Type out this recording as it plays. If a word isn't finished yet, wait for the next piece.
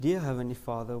Dear Heavenly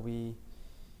Father, we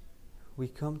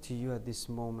come to you at this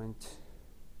moment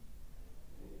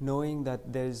knowing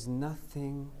that there is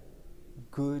nothing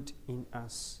good in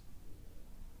us,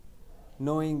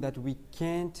 knowing that we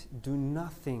can't do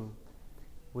nothing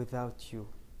without you.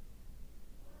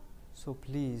 So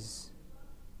please,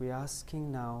 we're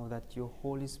asking now that your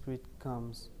Holy Spirit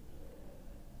comes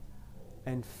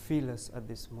and fill us at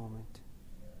this moment.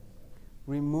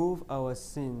 Remove our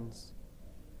sins,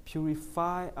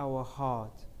 purify our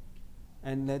heart,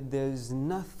 and that there is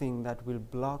nothing that will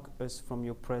block us from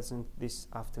your presence this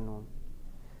afternoon.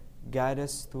 Guide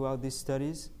us throughout these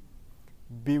studies.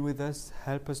 Be with us.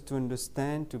 Help us to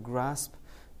understand, to grasp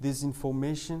this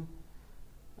information,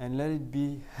 and let it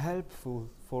be helpful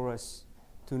for us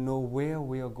to know where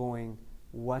we are going,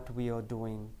 what we are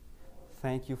doing.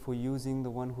 Thank you for using the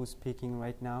one who's speaking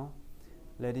right now.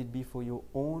 Let it be for your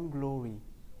own glory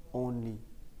only.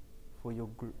 For your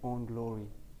own glory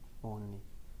only.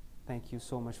 Thank you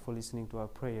so much for listening to our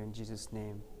prayer in Jesus'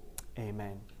 name.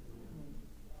 Amen.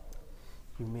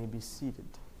 You may be seated.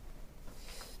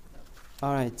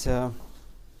 All right. I'm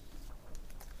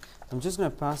just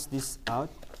going to pass this out.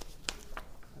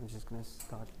 I'm just going to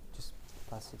start. Just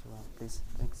pass it around, please.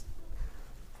 Thanks.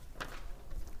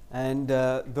 And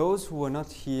those who were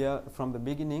not here from the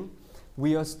beginning,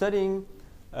 we are studying,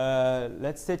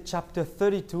 let's say, chapter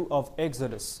 32 of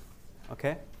Exodus.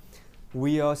 Okay?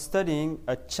 We are studying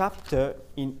a chapter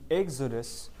in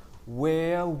Exodus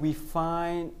where we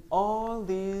find all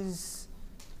these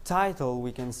titles,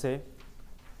 we can say,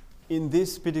 in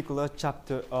this particular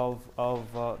chapter of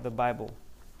the Bible.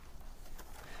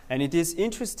 And it is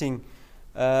interesting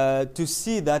to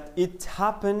see that it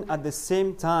happened at the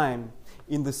same time,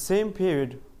 in the same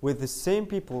period, with the same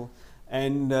people,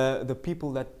 and the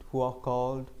people who are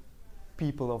called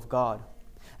people of God.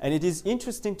 And it is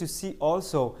interesting to see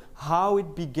also how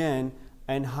it began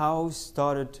and how it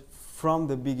started from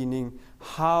the beginning,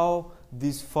 how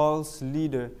this false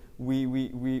leader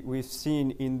we've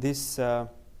seen in this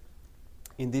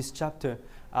chapter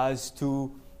as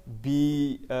to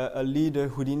be a leader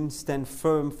who didn't stand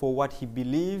firm for what he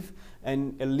believed,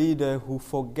 and a leader who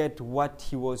forget what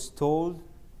he was told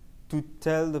to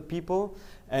tell the people,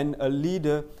 and a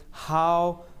leader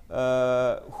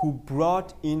who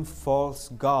brought in false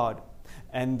god.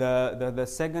 And the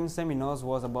second seminars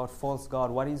was about false god.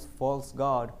 What is false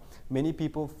god? Many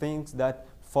people think that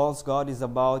false god is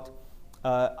about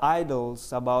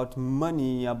idols, about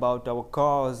money, about our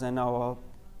cars and our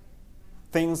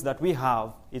things that we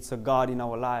have. It's a god in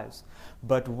our lives.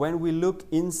 But when we look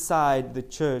inside the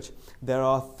church, there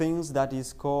are things that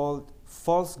is called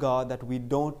false god that we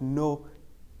don't know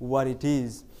what it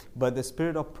is. But the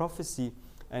spirit of prophecy,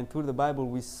 and through the Bible,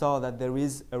 we saw that there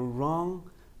is a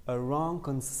wrong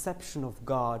conception of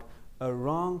God, a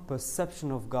wrong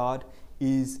perception of God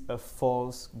is a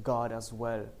false God as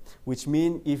well. Which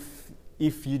means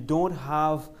if you don't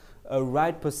have a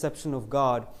right perception of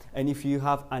God, and if you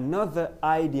have another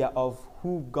idea of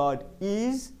who God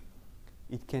is,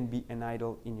 it can be an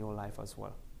idol in your life as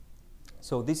well.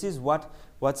 So this is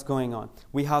what's going on.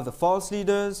 We have the false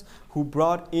leaders who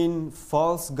brought in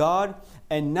false God,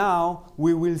 and now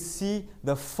we will see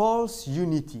the false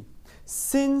unity.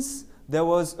 Since there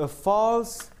was a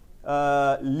false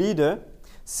leader,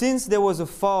 since there was a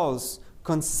false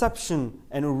conception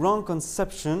and a wrong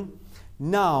conception,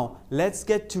 now let's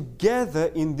get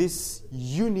together in this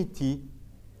unity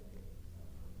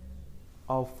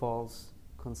of false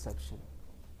conception.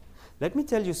 Let me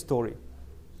tell you a story.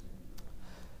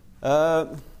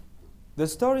 The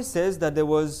story says that there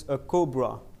was a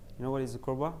cobra. You know what is a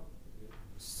cobra?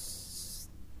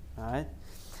 All right.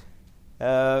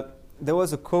 There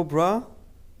was a cobra.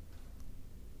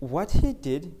 What he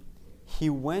did,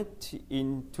 he went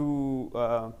into.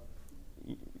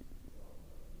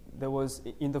 There was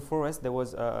in the forest. There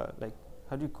was like,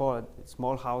 how do you call it? A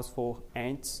small house for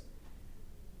ants.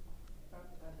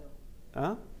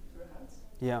 Huh?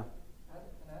 Yeah.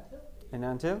 An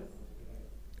anthill.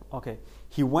 Okay,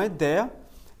 he went there,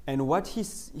 and what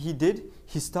he did,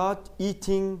 he started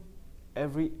eating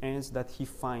every ant that he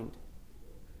find.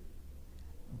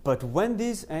 But when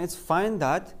these ants find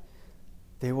that,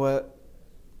 they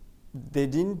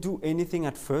didn't do anything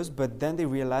at first, but then they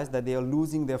realized that they are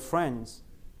losing their friends.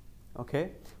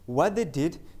 Okay, what they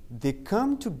did, they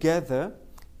come together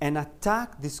and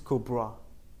attacked this cobra.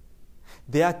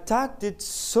 They attacked it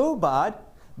so bad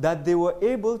that they were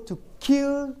able to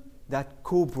kill that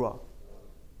cobra.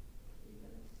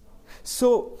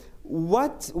 So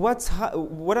what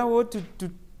I want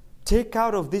to take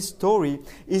out of this story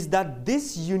is that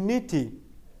this unity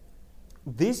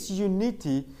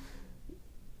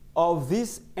of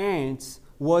these ants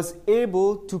was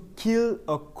able to kill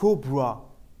a cobra,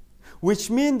 which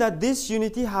means that this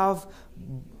unity have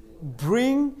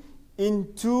bring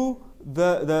into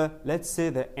the let's say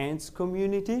the ants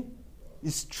community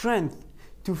strength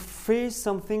to face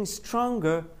something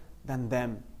stronger than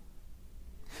them.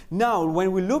 Now,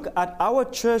 when we look at our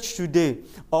church today,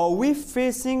 are we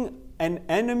facing an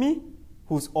enemy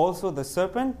who's also the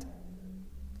serpent?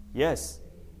 Yes,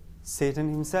 Satan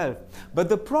himself. But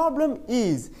the problem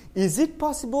is it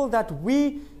possible that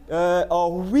are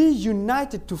we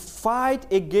united to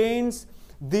fight against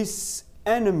this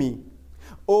enemy?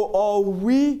 Or are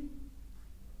we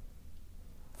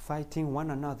fighting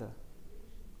one another?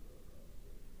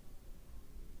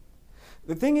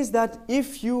 The thing is that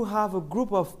if you have a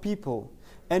group of people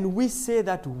and we say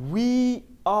that we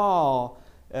are,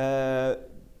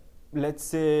 let's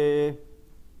say,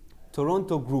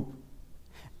 Toronto group,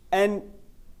 and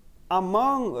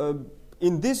among,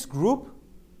 in this group,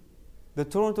 the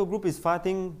Toronto group is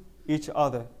fighting each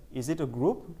other. Is it a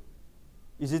group?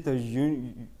 Is it a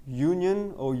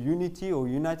union or unity or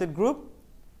united group?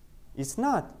 It's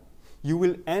not. You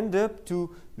will end up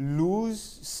to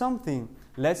lose something.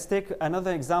 Let's take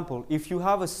another example. If you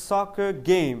have a soccer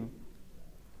game,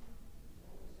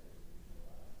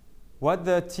 what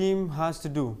the team has to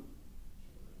do?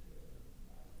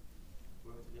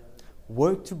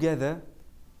 Work together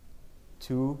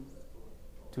to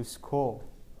score.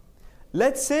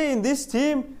 Let's say in this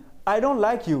team, I don't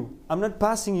like you. I'm not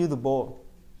passing you the ball.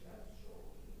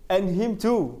 And him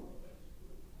too.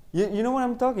 You know what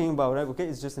I'm talking about, right? Okay,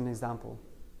 it's just an example.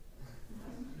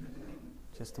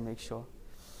 Just to make sure.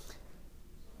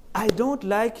 I don't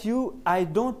like you, I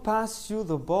don't pass you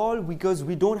the ball because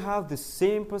we don't have the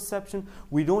same perception,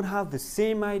 we don't have the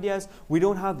same ideas, we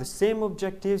don't have the same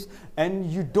objectives,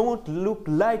 and you don't look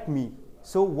like me.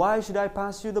 So why should I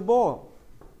pass you the ball?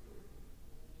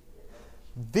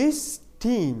 This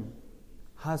team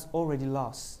has already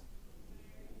lost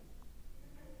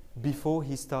before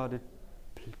he started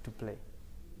to play.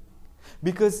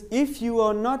 Because if you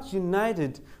are not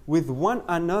united with one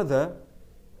another,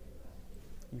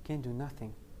 you can do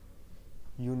nothing.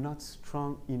 You're not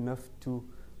strong enough to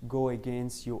go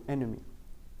against your enemy.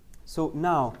 So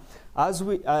now, as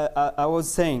I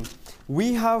was saying,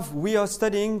 we are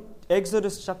studying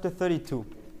Exodus chapter 32.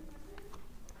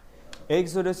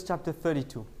 Exodus chapter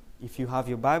 32. If you have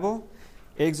your Bible,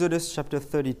 Exodus chapter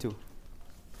 32.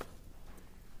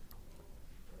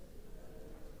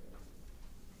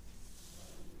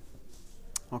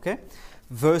 Okay,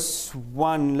 verse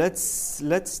 1. Let's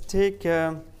take.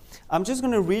 I'm just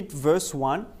going to read verse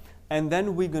 1, and then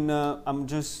I'm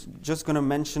just going to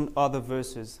mention other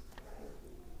verses.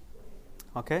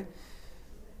 Okay,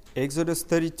 Exodus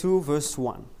 32, verse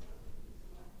 1.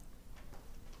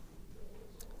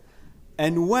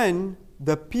 And when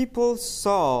the people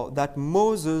saw that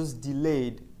Moses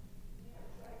delayed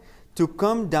to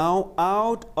come down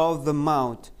out of the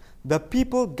mount, the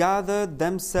people gathered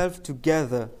themselves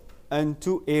together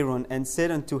unto Aaron and said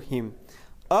unto him,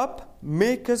 Up,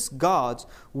 make us gods,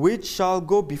 which shall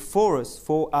go before us.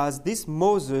 For as this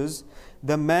Moses,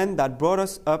 the man that brought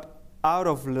us up out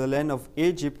of the land of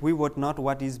Egypt, we wot not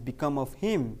what is become of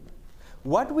him.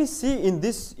 What we see in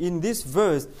this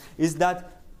verse is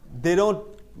that they don't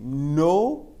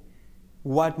know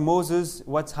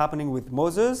what's happening with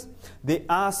Moses. They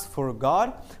ask for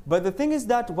God. But the thing is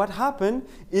that what happened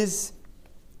is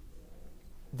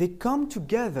they come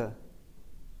together.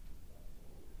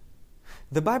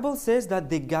 The Bible says that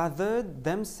they gathered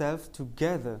themselves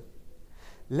together.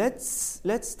 Let's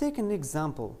take an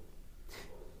example.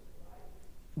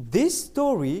 This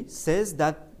story says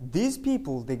that these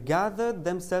people, they gathered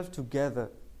themselves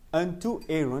together unto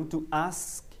Aaron to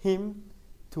ask him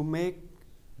to make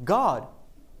God.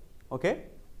 Okay?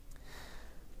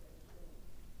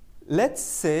 Let's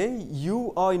say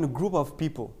you are in a group of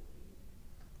people.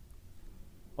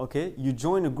 Okay? You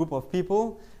join a group of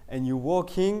people and you're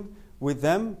walking with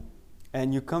them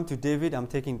and you come to David. I'm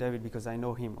taking David because I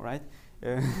know him, right?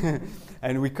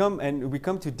 And we come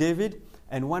to David,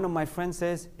 and one of my friends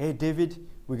says, Hey David,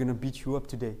 we're going to beat you up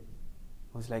today.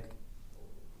 I was like,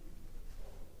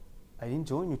 I didn't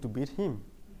join you to beat him.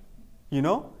 You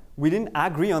know? We didn't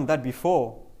agree on that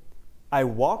before. I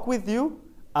walk with you,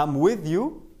 I'm with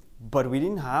you, but we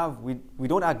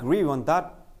don't agree on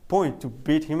that point to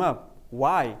beat him up.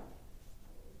 Why?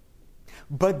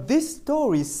 But this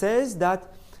story says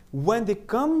that when they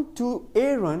come to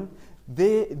Aaron,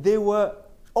 they were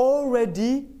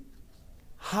already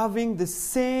having the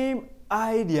same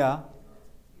idea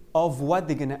of what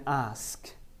they're going to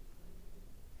ask.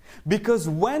 Because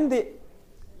when they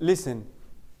listen,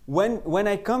 when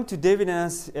I come to David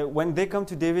when they come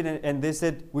to David and they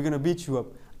said, we're going to beat you up,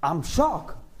 I'm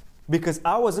shocked because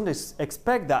I wasn't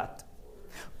expect that.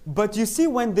 But you see,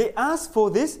 when they asked for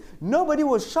this, nobody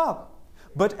was shocked,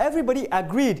 but everybody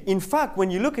agreed. In fact, when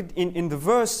you look at in the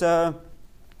verse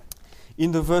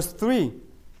 3,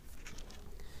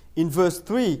 in verse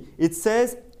 3, it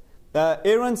says,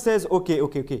 Aaron says,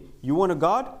 okay, you want a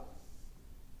god?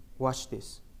 Watch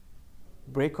this.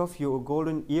 Break off your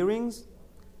golden earrings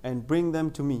and bring them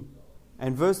to me.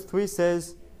 And verse 3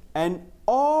 says, and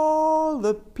all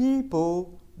the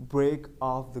people break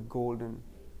off the golden.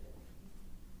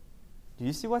 Do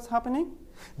you see what's happening?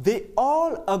 They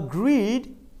all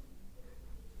agreed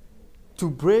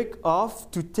to take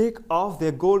off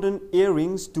their golden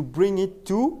earrings to bring it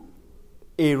to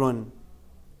Aaron.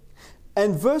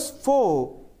 And verse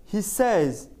 4, it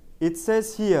says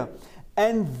here,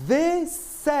 and they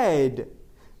said,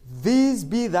 these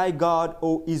be thy God,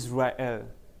 O Israel.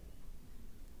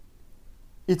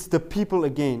 It's the people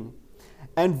again.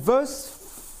 And verse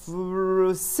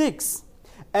 6,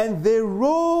 and they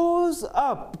rose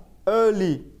up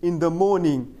early in the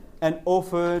morning and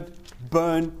offered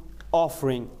burnt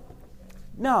offering.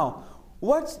 Now,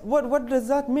 what does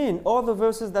that mean? All the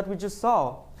verses that we just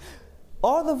saw.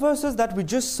 All the verses that we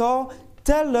just saw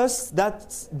tell us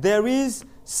that there is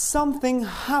something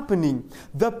happening.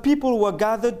 The people were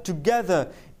gathered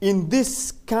together in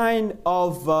this kind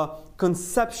of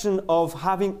conception of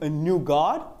having a new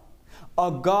God, a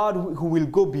God who will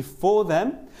go before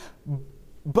them.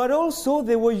 But also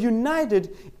they were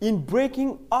united in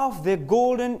breaking off their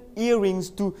golden earrings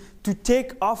to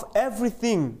take off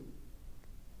everything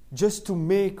just to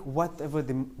make whatever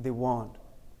they want.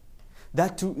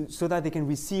 So that they can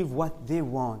receive what they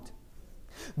want.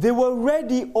 They were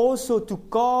ready also to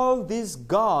call this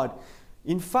God.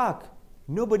 In fact,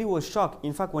 nobody was shocked.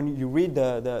 In fact, when you read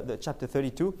the chapter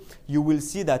 32, you will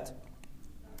see that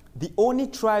the only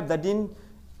tribe that didn't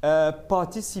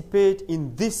participate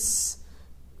in this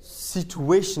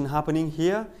situation happening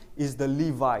here is the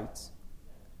Levites.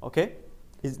 Okay?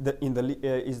 Is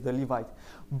the Levite.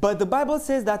 But the Bible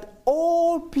says that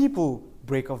all people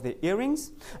break off their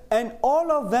earrings, and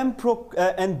all of them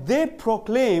they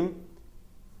proclaim,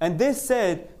 and they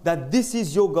said that this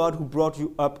is your God who brought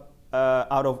you up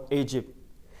out of Egypt.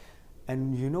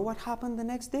 And you know what happened the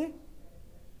next day?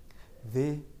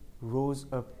 They rose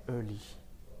up early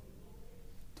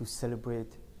to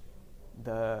celebrate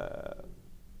their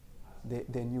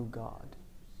new God.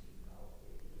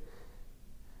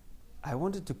 I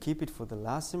wanted to keep it for the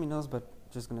last seminars, but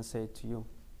just going to say it to you.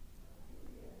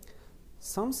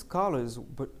 Some scholars,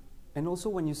 and also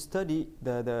when you study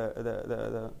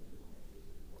the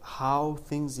how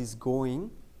things is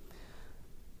going,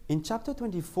 in chapter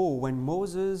 24, when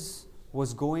Moses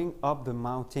was going up the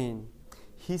mountain,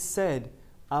 he said,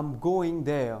 I'm going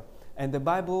there. And the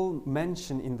Bible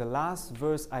mentioned in the last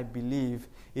verse, I believe,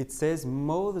 it says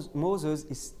Moses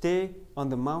stayed on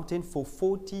the mountain for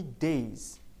 40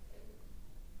 days.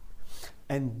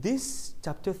 And this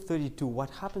chapter 32, what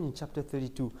happened in chapter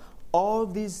 32, all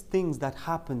these things that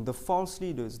happened, the false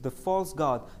leaders, the false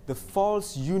God, the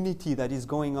false unity that is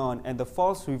going on, and the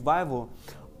false revival,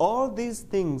 all these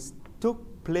things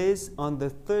took place on the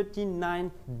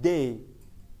 39th day.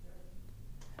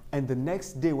 And the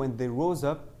next day when they rose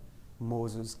up,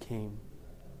 Moses came.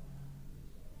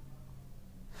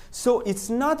 So it's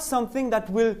not something that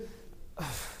will...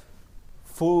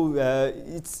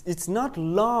 it's not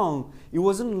long. It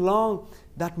wasn't long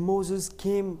that Moses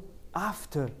came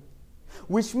after.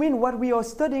 Which means what we are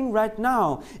studying right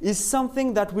now is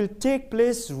something that will take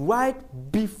place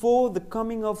right before the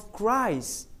coming of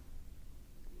Christ.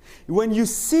 When you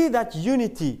see that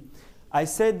unity, I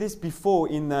said this before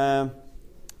in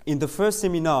the first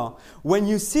seminar, when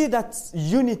you see that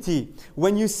unity,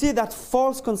 when you see that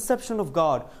false conception of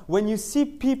God, when you see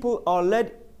people are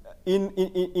led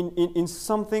in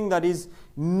something that is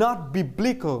not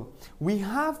biblical, we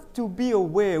have to be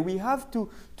aware, we have to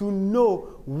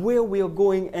know where we are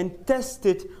going and test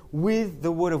it with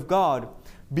the Word of God.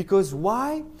 Because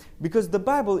why? Because the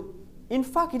Bible, in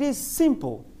fact, it is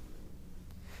simple.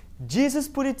 Jesus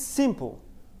put it simple.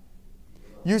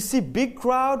 You see big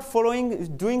crowd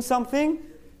doing something,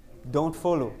 don't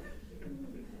follow.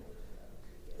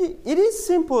 It is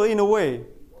simple in a way.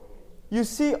 You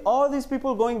see all these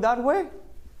people going that way,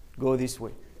 go this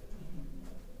way.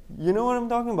 You know what I'm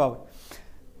talking about?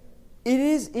 It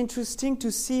is interesting to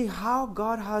see how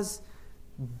God has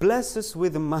blessed us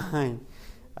with a mind.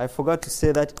 I forgot to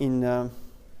say that in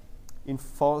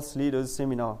False Leaders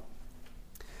Seminar.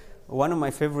 One of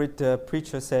my favorite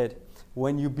preachers said,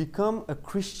 when you become a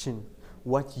Christian,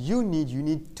 what you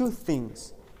need two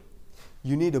things.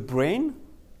 You need a brain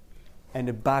and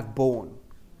a backbone.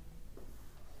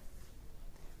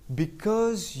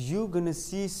 Because you're going to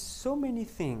see so many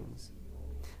things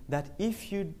that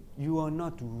if you are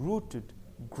not rooted,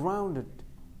 grounded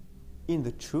in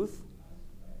the truth,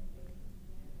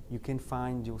 you can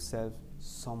find yourself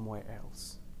somewhere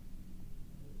else.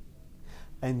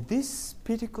 And this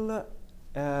particular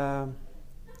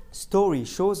story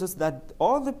shows us that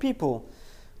all the people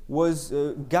was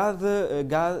gather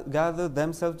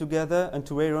themselves together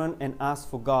unto Aaron and ask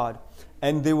for God,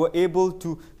 and they were able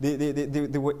to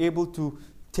they were able to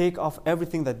take off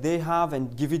everything that they have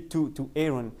and give it to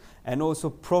Aaron, and also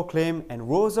proclaim and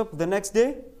rose up the next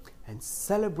day and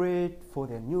celebrate for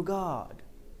their new God.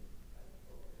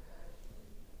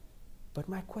 But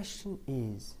my question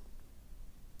is,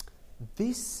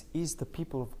 this is the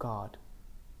people of God.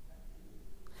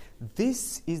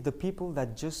 This is the people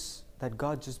that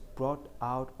God just brought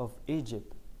out of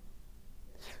Egypt.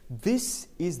 This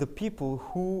is the people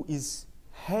who is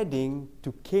heading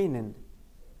to Canaan.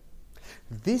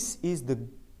 This is the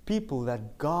people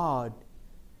that God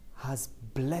has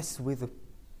blessed with a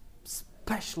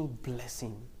special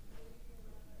blessing.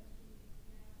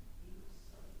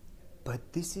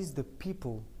 But this is the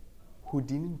people who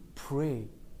didn't pray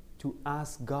to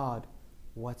ask God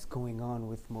what's going on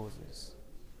with Moses.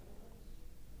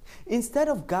 Instead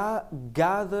of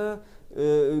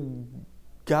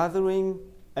gathering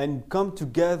and come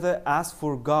together, ask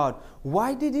for God,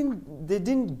 why they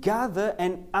didn't gather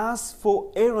and ask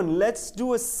for Aaron? Let's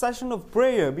do a session of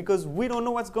prayer, because we don't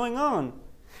know what's going on.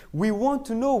 We want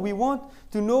to know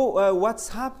what's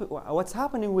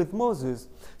happening with Moses.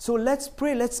 So let's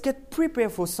pray. Let's get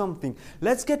prepared for something.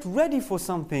 Let's get ready for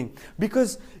something.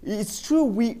 Because it's true,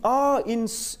 we are in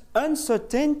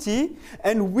uncertainty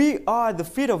and we are at the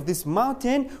feet of this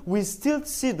mountain. We still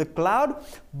see the cloud,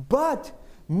 but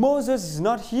Moses is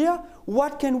not here.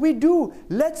 What can we do?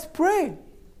 Let's pray.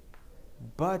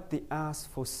 But they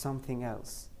asked for something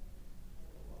else.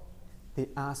 They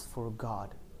asked for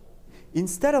God.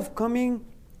 Instead of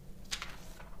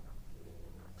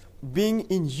being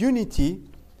in unity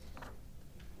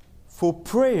for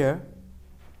prayer,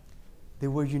 they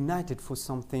were united for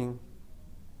something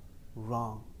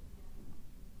wrong.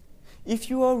 If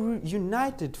you are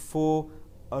united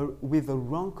with a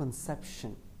wrong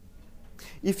conception,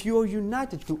 if you are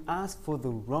united to ask for the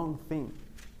wrong thing,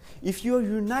 if you are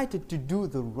united to do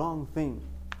the wrong thing,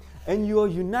 and you are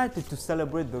united to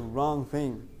celebrate the wrong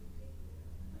thing,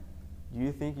 do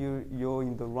you think you're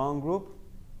in the wrong group?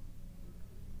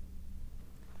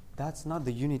 That's not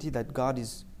the unity that God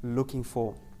is looking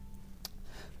for.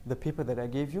 The paper that I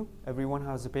gave you, everyone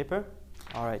has a paper?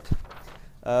 All right.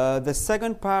 The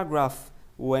second paragraph,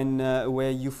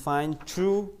 where you find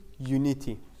true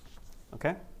unity.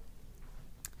 Okay?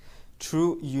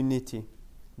 True unity.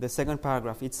 The second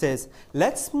paragraph, it says,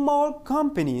 let small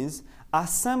companies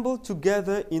assemble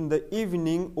together in the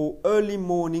evening or early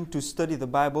morning to study the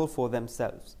Bible for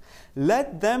themselves.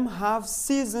 Let them have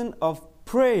season of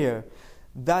prayer,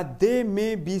 that they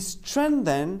may be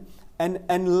strengthened and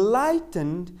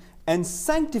enlightened and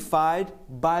sanctified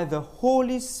by the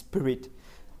Holy Spirit.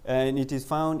 And it is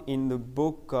found in the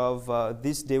book of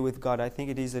This Day with God. I think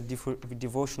it is a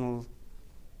devotional.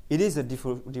 It is a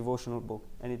devotional book,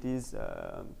 and it is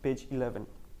page 11.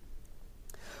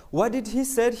 What did he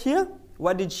said here?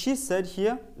 What did she said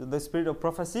here? The spirit of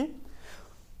prophecy.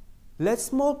 Let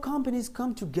small companies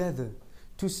come together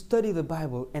to study the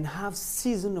Bible and have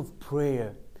season of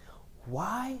prayer.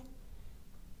 Why?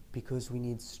 Because we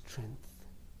need strength.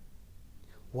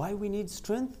 Why we need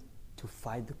strength? To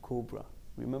fight the cobra.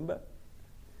 Remember?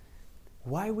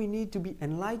 Why we need to be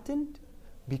enlightened?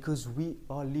 Because we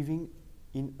are living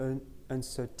in an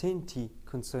uncertainty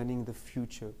concerning the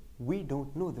future. We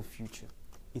don't know the future.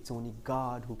 It's only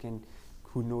God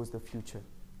who knows the future.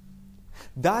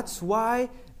 That's why,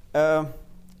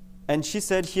 and she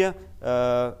said here,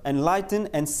 enlightened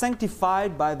and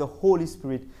sanctified by the Holy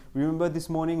Spirit. Remember this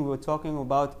morning we were talking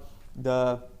about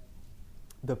the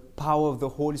power of the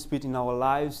Holy Spirit in our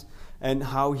lives, and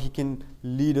how He can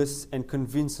lead us and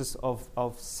convince us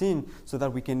of sin, so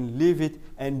that we can live it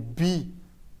and be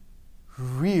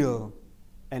real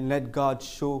and let God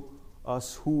show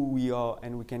us who we are,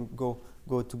 and we can go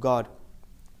to God.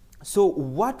 So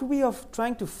what we are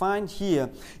trying to find here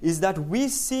is that we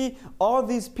see all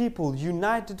these people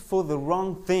united for the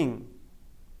wrong thing.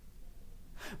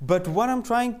 But what I'm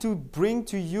trying to bring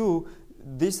to you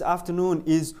this afternoon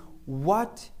is,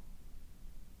 what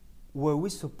were we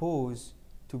supposed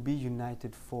to be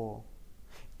united for?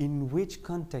 in which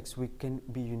context we can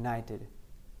be united.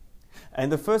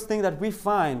 And the first thing that we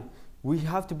find, we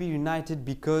have to be united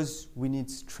because we need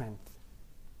strength.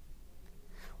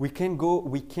 We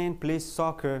can't play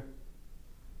soccer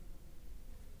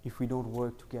if we don't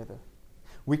work together.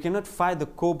 We cannot fight the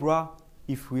cobra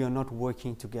if we are not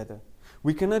working together.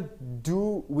 We cannot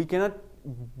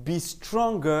be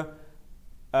stronger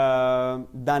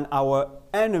than our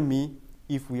enemy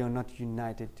if we are not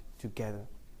united together.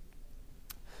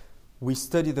 We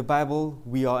study the Bible,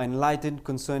 we are enlightened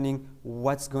concerning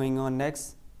what's going on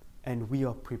next, and we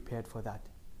are prepared for that.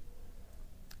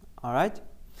 All right?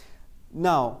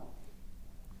 Now,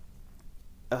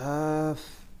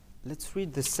 let's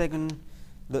read the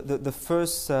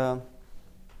first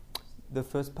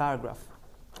paragraph.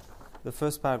 The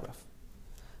first paragraph.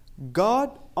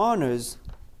 God honors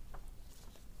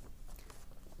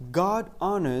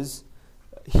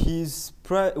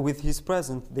with His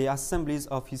presence the assemblies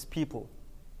of His people.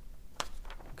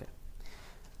 Okay.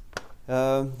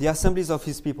 The assemblies of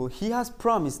His people. He has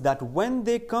promised that when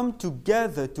they come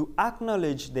together to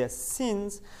acknowledge their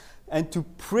sins and to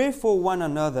pray for one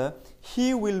another,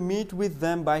 He will meet with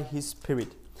them by His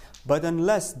Spirit. But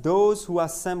unless those who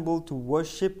assemble to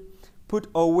worship put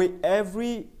away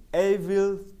every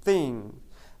evil thing,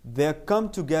 their come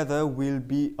together will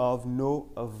be of no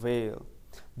avail.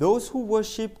 Those who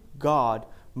worship God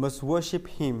must worship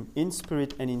Him in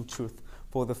spirit and in truth,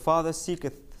 for the Father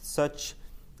seeketh such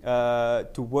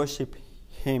to worship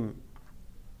Him.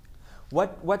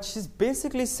 What she's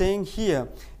basically saying here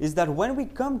is that when we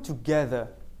come together,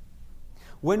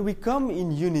 when we come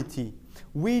in unity,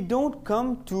 we don't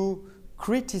come to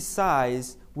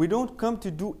criticize, we don't come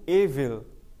to do evil.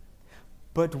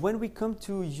 But when we come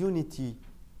to unity,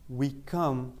 we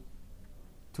come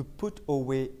to put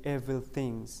away evil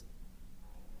things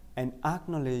and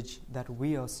acknowledge that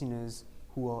we are sinners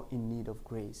who are in need of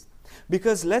grace.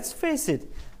 Because let's face it,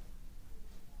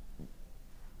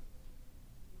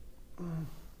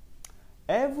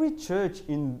 every church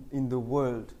in the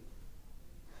world,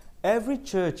 every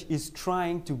church is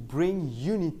trying to bring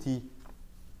unity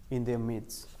in their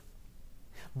midst.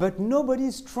 But nobody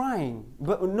is trying,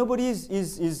 but nobody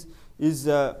is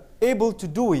able to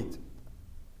do it.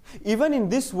 Even in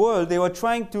this world, they were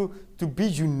trying to be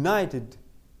united.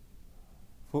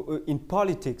 In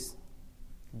politics,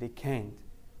 they can't.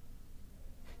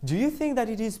 Do you think that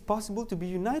it is possible to be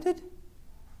united?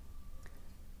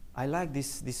 I like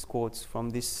these quotes from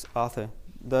this author.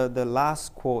 The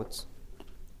last quote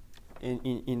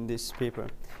in this paper.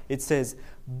 It says,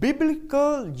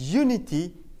 biblical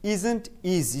unity isn't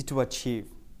easy to achieve,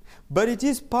 but it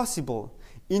is possible.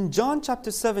 In John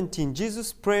chapter 17,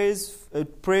 Jesus prays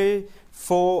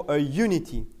for a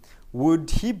unity. Would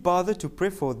He bother to pray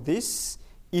for this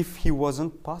if He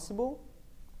wasn't possible?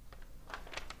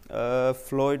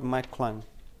 Floyd McClung.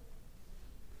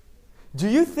 Do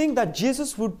you think that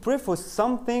Jesus would pray for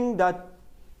something that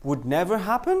would never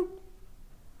happen?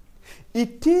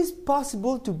 It is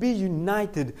possible to be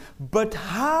united, but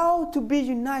how to be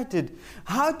united?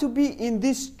 How to be in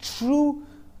this true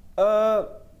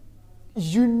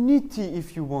unity,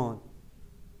 if you want?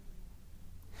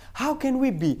 How can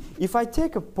we be? If I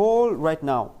take a poll right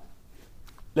now,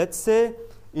 let's say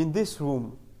in this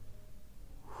room,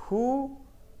 who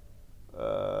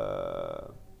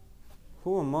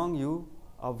among you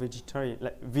are vegetarian,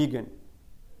 like vegan?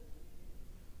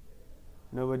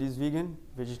 Nobody's vegan?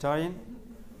 Vegetarian?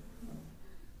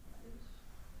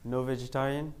 No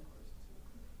vegetarian?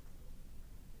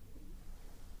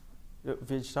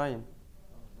 Vegetarian?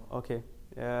 Okay.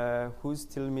 Who's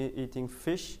still eating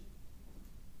fish?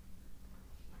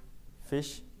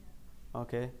 Fish?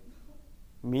 Okay.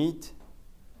 Meat?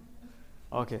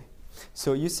 Okay.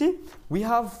 So you see, we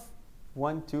have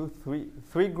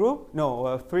three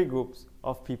groups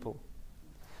of people.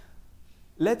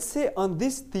 Let's say on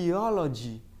this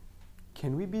theology,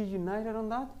 can we be united on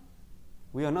that?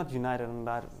 We are not united on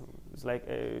that. It's like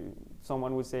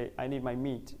someone would say, I need my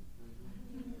meat.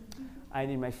 I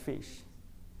need my fish.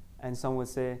 And some would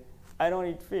say, I don't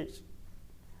eat fish.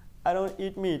 I don't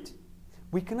eat meat.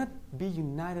 We cannot be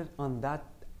united on that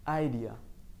idea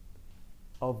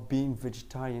of being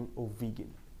vegetarian or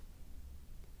vegan.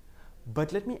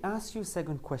 But let me ask you a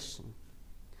second question.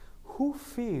 Who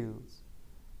feels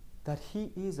that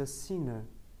he is a sinner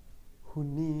who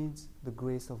needs the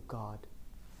grace of God?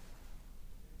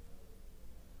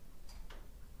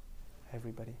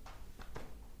 Everybody.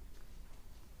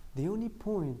 The only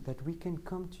point that we can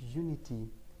come to unity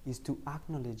is to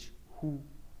acknowledge who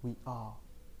we are.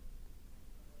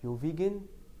 You're vegan?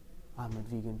 I'm not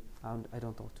vegan. I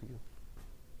don't talk to you.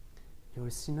 You're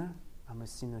a sinner? I'm a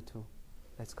sinner too.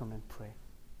 Let's come and pray.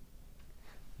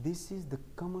 This is the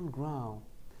common ground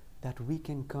that we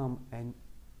can come and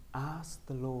ask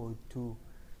the Lord to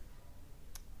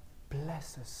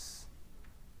bless us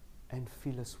and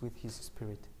fill us with His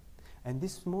Spirit. And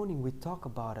this morning we talk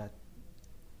about it,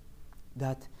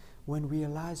 that when we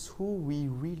realize who we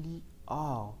really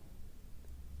are,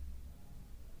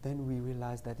 then we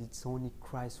realize that it's only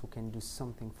Christ who can do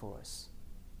something for us.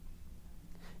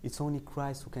 It's only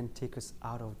Christ who can take us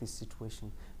out of this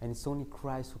situation. And it's only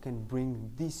Christ who can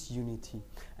bring this unity.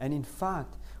 And in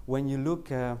fact, when you look,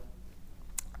 I'm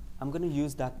going to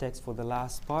use that text for the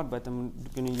last part, but I'm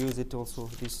going to use it also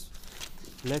this.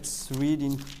 Let's read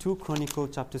in 2 Chronicles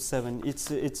chapter 7.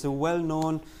 It's a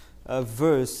well-known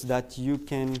verse that you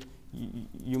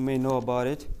may know about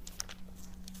it.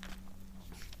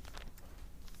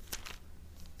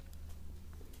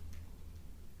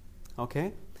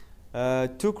 Okay?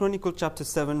 2 Chronicles chapter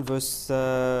 7 verse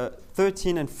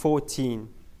 13 and 14.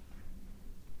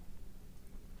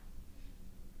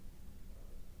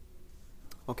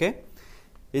 Okay?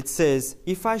 It says,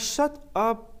 "If I shut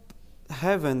up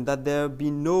heaven that there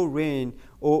be no rain,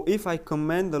 or if I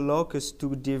command the locusts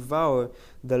to devour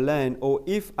the land, or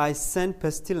if I send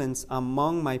pestilence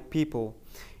among my people,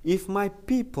 if my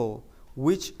people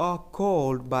which are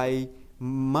called by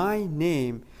my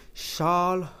name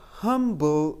shall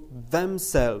humble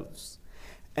themselves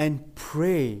and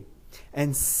pray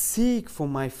and seek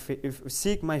my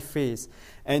face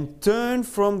and turn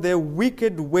from their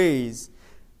wicked ways,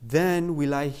 then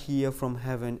will I hear from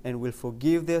heaven and will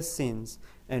forgive their sins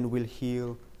and will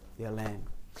heal their land."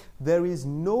 There is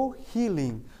no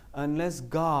healing unless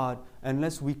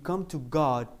we come to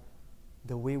God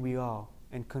the way we are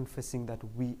and confessing that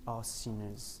we are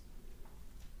sinners.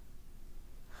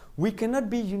 We cannot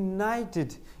be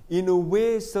united in a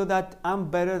way so that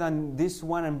I'm better than this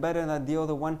one and better than the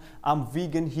other one. I'm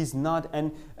vegan, he's not,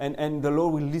 and the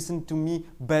Lord will listen to me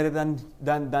better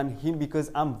than him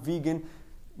because I'm vegan.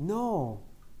 No.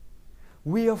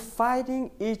 We are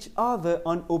fighting each other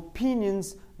on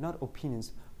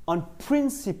on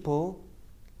principle,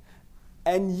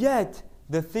 and yet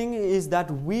the thing is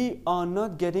that we are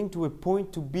not getting to a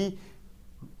point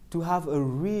to have a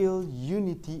real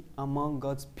unity among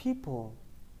God's people.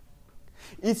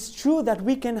 It's true that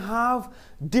we can have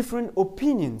different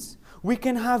opinions. We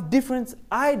can have different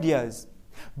ideas.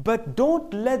 But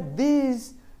don't let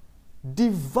these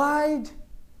divide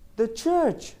the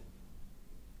church.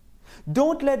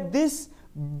 Don't let this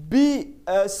be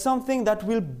something that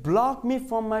will block me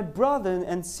from my brothers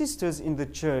and sisters in the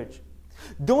church.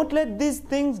 Don't let these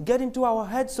things get into our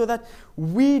heads so that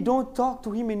we don't talk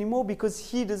to him anymore because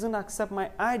he doesn't accept my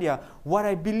idea, what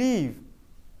I believe.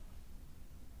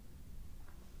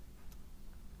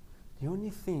 The only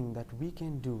thing that we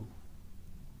can do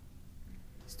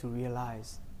is to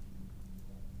realize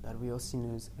that we are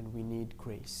sinners and we need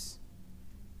grace.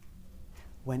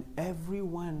 When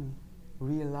everyone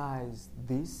realizes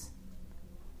this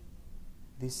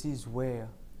is where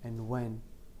and when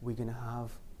we're going to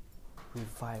have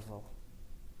revival.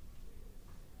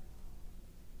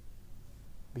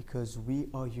 Because we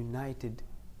are united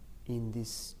in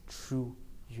this true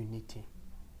unity.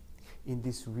 In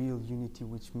this real unity,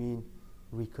 which means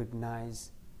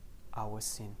recognize our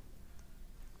sin.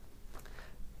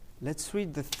 Let's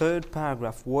read the third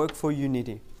paragraph, work for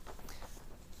unity.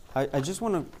 I just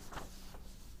want to...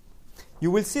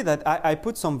 You will see that I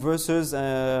put some verses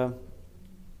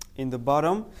in the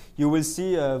bottom. You will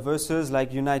see verses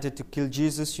like united to kill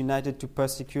Jesus, united to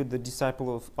persecute the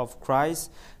disciple of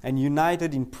Christ, and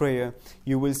united in prayer.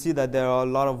 You will see that there are a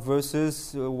lot of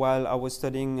verses while I was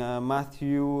studying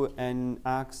Matthew and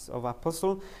Acts of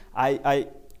Apostles. I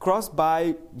crossed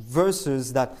by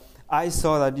verses that I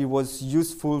saw that it was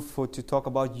useful to talk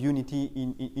about unity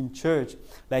in church.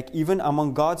 Like even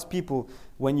among God's people,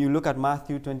 when you look at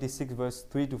Matthew 26 verse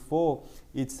 3 to 4,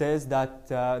 it says that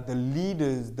the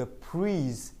leaders, the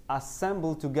priests,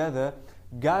 assemble together,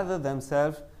 gather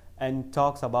themselves, and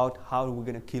talks about how we're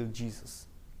going to kill Jesus.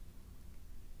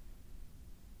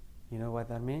 You know what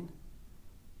that means?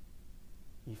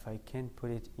 If I can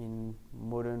put it in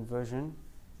modern version,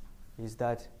 is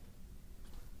that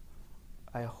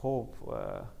I hope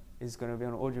it's going to be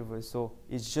on audio verse. So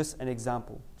it's just an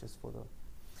example,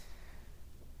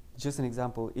 just an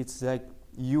example. It's like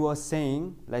you are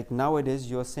saying, like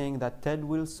nowadays, you are saying that Ted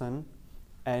Wilson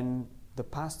and the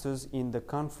pastors in the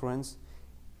conference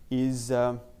is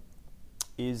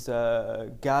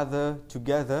gathered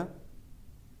together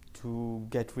to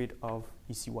get rid of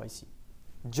ECYC.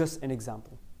 Just an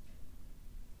example.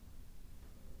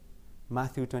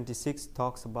 Matthew 26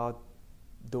 talks about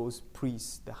those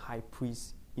priests, the high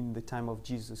priests in the time of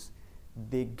Jesus,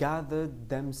 they gathered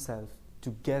themselves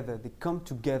together. They come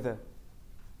together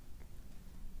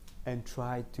and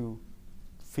try to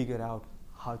figure out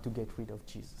how to get rid of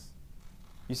Jesus.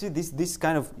 You see,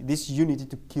 this unity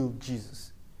to kill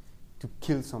Jesus, to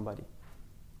kill somebody.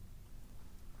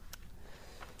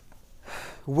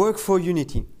 Work for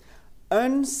unity.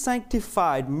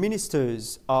 Unsanctified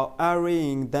ministers are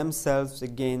arraying themselves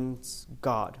against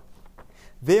God.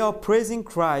 They are praising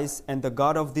Christ and the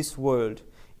God of this world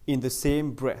in the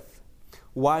same breath.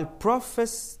 While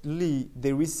professedly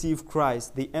they receive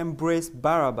Christ, they embrace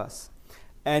Barabbas,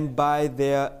 and by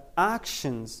their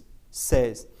actions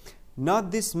says,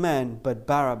 not this man, but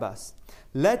Barabbas.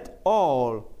 Let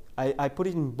all, I put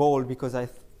it in bold because I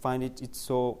find it is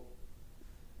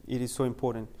so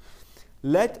important.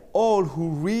 Let all who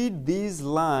read these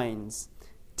lines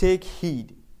take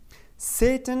heed.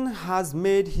 Satan has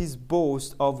made his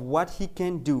boast of what he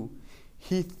can do.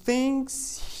 He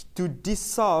thinks to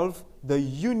dissolve the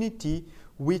unity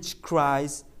which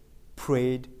Christ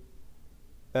prayed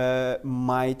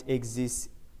might exist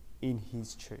in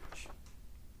his church.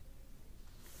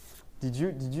 Did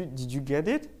you get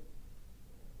it?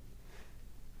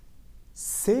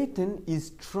 Satan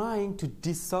is trying to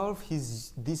dissolve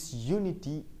this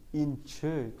unity in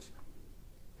church.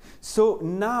 So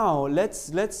now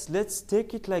let's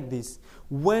take it like this.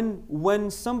 When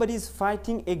somebody is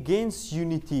fighting against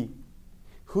unity,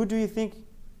 who do you think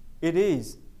it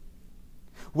is?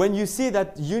 When you see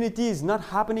that unity is not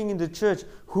happening in the church,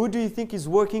 who do you think is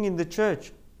working in the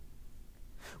church?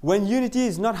 When unity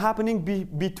is not happening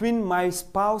between my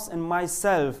spouse and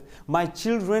myself, my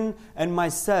children and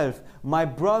myself, my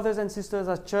brothers and sisters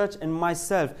at church and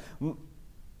myself,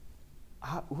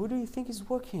 who do you think is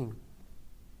working?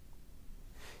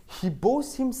 He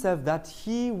boasts himself that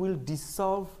he will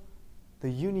dissolve the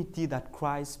unity that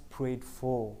Christ prayed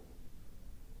for.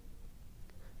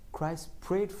 Christ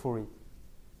prayed for it,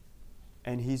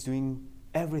 and he's doing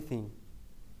everything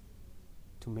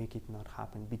to make it not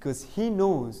happen, because he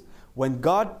knows when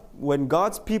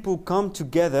God's people come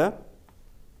together,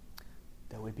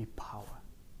 there will be power.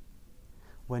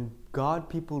 When God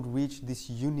people reach this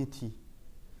unity,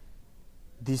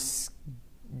 this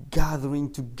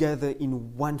gathering together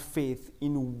in one faith,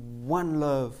 in one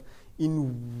love,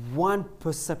 in one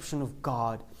perception of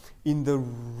God, in the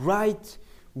right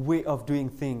way of doing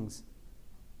things,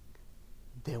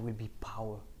 there will be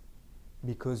power,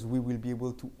 because we will be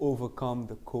able to overcome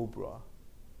the cobra.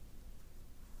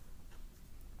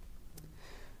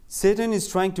 Satan is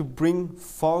trying to bring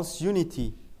false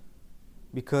unity,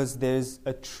 because there's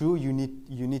a true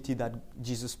unity that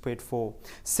Jesus prayed for.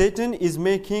 Satan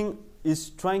is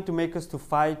trying to make us to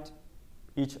fight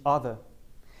each other,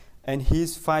 and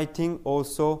he's fighting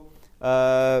also.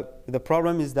 The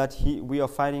problem is that we are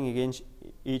fighting against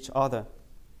each other.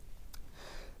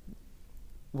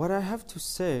 What I have to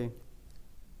say,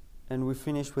 and we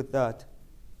finish with that,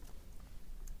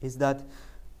 is that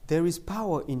there is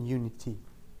power in unity.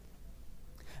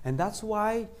 And that's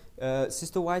why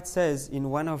Sister White says in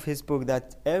one of his books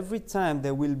that every time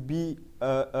there will be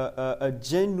a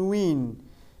genuine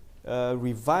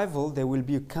revival, there will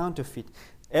be a counterfeit.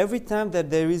 Every time that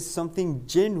there is something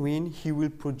genuine, he will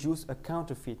produce a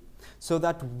counterfeit, so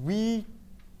that we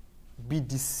be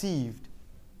deceived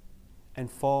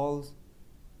and fall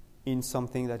in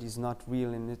something that is not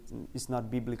real and it's not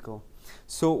biblical.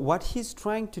 So what he's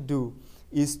trying to do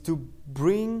is to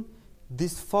bring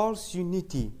this false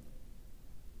unity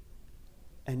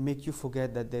and make you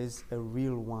forget that there's a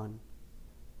real one.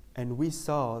 And we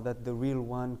saw that the real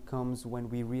one comes when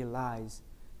we realize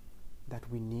that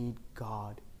we need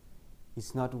God.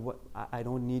 It's not what I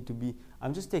don't need to be.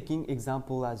 I'm just taking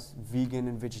example as vegan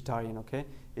and vegetarian, okay?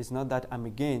 It's not that I'm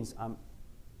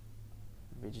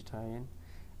vegetarian.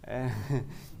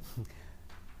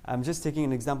 I'm just taking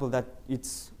an example that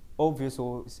it's obvious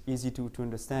or it's easy to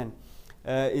understand.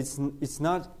 It's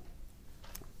not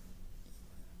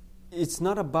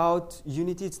about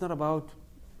unity. It's not about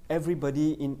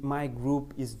everybody in my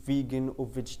group is vegan or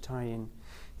vegetarian.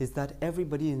 It's that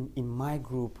everybody in my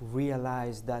group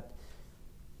realize that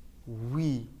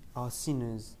we are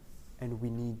sinners and we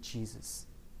need Jesus.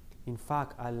 In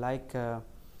fact, I like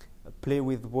play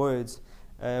with words.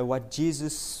 What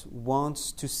Jesus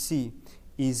wants to see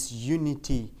is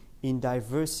unity in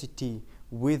diversity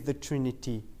with the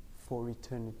Trinity for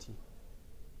eternity.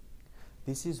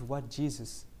 This is what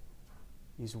Jesus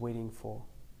is waiting for.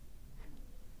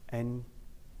 And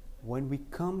when we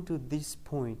come to this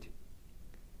point,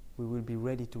 we will be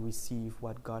ready to receive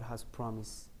what God has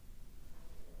promised,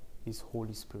 His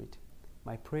Holy Spirit.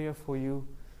 My prayer for you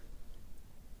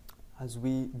as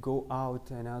we go out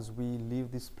and as we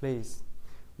leave this place,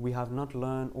 we have not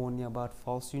learned only about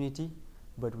false unity,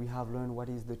 but we have learned what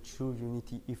is the true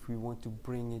unity if we want to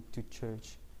bring it to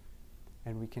church,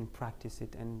 and we can practice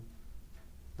it, and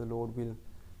the Lord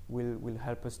will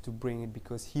help us to bring it,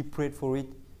 because He prayed for it.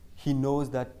 He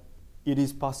knows that it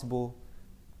is possible,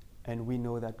 and we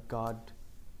know that God,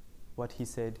 what He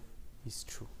said, is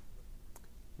true.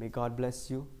 May God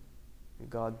bless you. May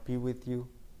God be with you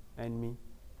and me.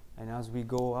 And as we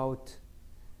go out,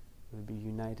 we'll be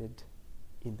united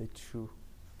in the true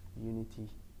unity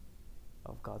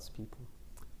of God's people.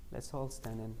 Let's all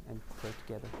stand and pray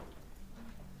together.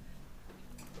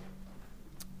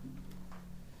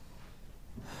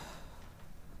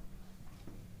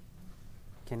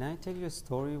 Can I tell you a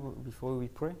story before we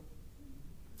pray?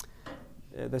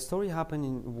 The story happened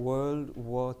in World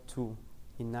War II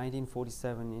in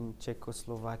 1947 in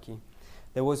Czechoslovakia.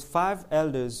 There was 5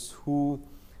 elders who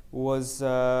was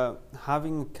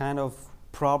having a kind of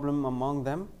problem among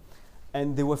them,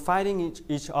 and they were fighting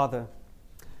each other.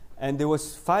 And they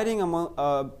was fighting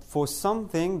for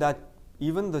something that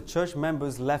even the church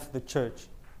members left the church.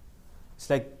 It's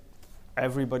like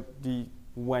everybody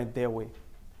went their way.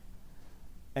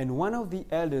 And one of the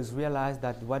elders realized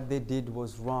that what they did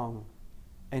was wrong.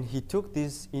 And he took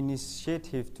this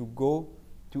initiative to go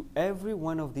to every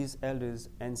one of these elders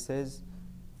and says,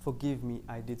 "Forgive me,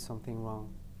 I did something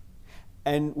wrong."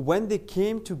 And when they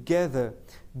came together,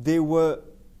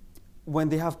 when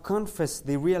they have confessed,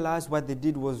 they realized what they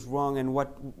did was wrong, and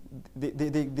what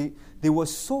they were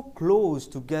so close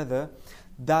together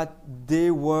that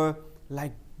they were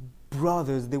like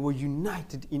brothers. They were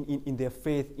united in their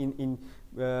faith, in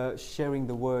sharing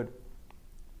the word.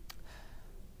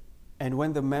 And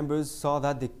when the members saw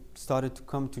that, they started to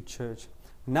come to church.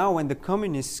 Now when the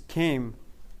communists came,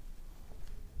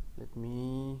 let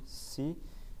me see.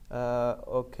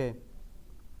 Okay.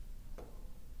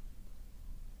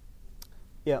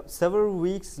 Yeah, several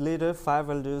weeks later, 5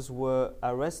 elders were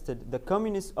arrested. The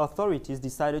communist authorities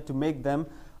decided to make them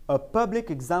a public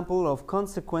example of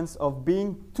consequence of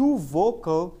being too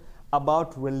vocal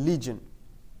about religion.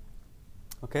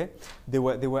 Okay? They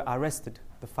were arrested,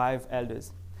 the 5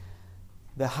 elders.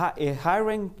 A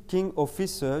high-ranking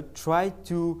officer tried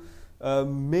to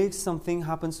make something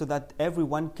happen so that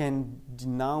everyone can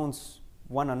denounce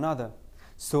one another.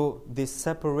 So they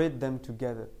separate them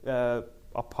together,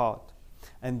 apart.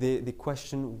 And they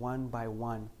question one by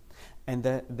one. And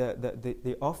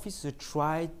the officer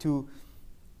tried to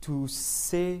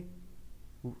say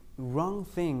wrong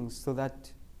things so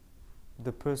that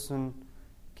the person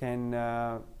can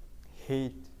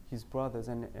hate his brothers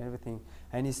and everything.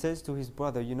 And he says to his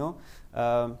brother, he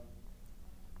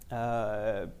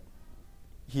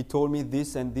told me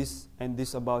this and this and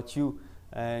this about you.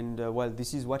 And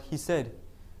this is what he said.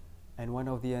 And one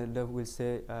of the elders will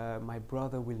say, my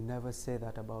brother will never say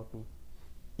that about me.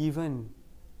 Even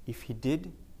if he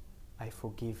did, I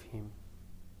forgive him.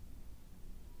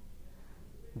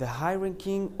 The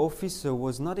high-ranking officer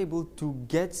was not able to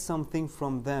get something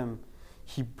from them.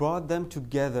 He brought them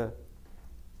together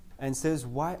and says,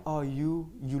 why are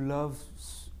you love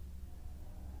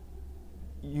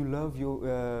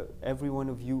your every one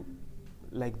of you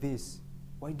like this?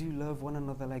 Why do you love one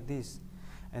another like this?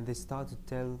 And they start to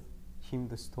tell him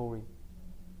the story.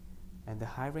 And the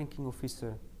high-ranking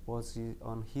officer was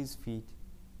on his feet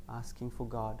asking for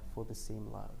God for the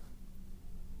same love.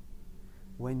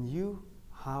 When you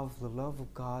have the love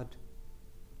of God,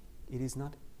 it is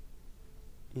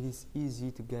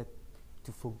easy to get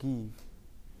to forgive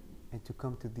and to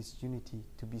come to this unity,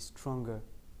 to be stronger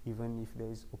even if there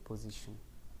is opposition.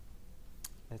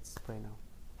 Let's pray now.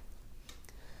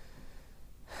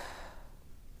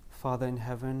 Father in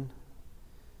heaven,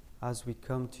 as we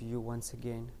come to you once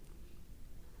again,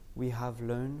 we have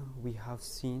learned, we have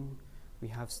seen, we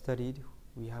have studied,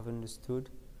 we have understood,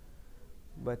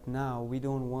 but now we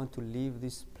don't want to leave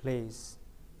this place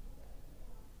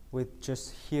with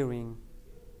just hearing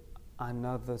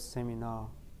another seminar,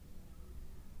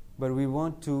 but we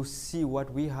want to see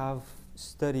what we have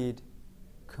studied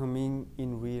coming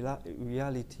in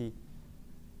reality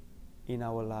in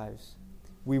our lives.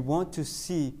 We want to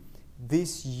see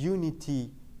this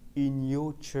unity in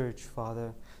your church,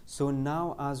 Father. So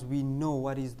now as we know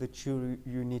what is the true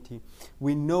unity,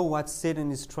 we know what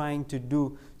Satan is trying to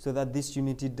do so that this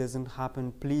unity doesn't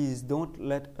happen. Please don't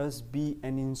let us be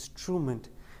an instrument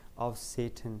of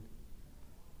Satan.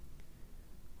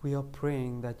 We are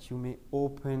praying that you may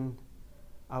open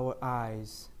our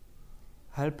eyes.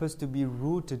 Help us to be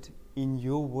rooted in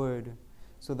your word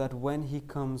so that when he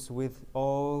comes with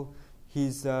all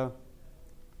his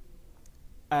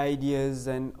ideas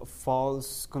and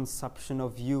false conception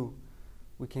of you,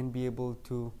 we can be able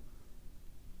to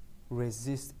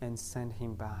resist and send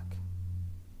him back.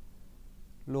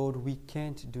 Lord, we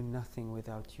can't do nothing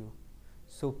without you.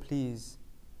 So please,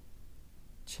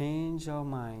 change our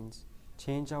minds,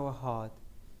 change our heart,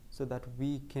 so that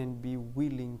we can be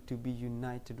willing to be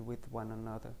united with one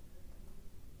another.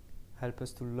 Help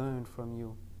us to learn from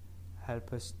you.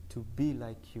 Help us to be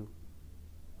like you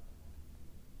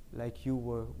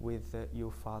were with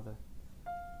your Father.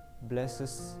 Bless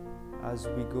us as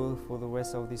we go for the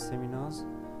rest of these seminars.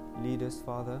 Lead us,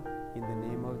 Father. In the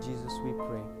name of Jesus we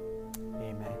pray.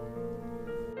 Amen.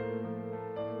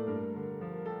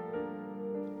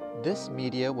 This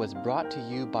media was brought to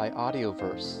you by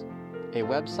Audioverse, a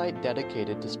website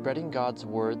dedicated to spreading God's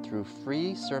Word through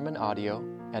free sermon audio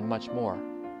and much more.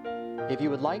 If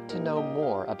you would like to know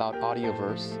more about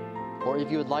Audioverse, or if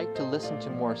you would like to listen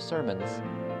to more sermons,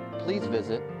 please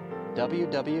visit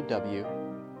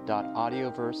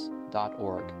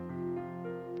www.audioverse.org.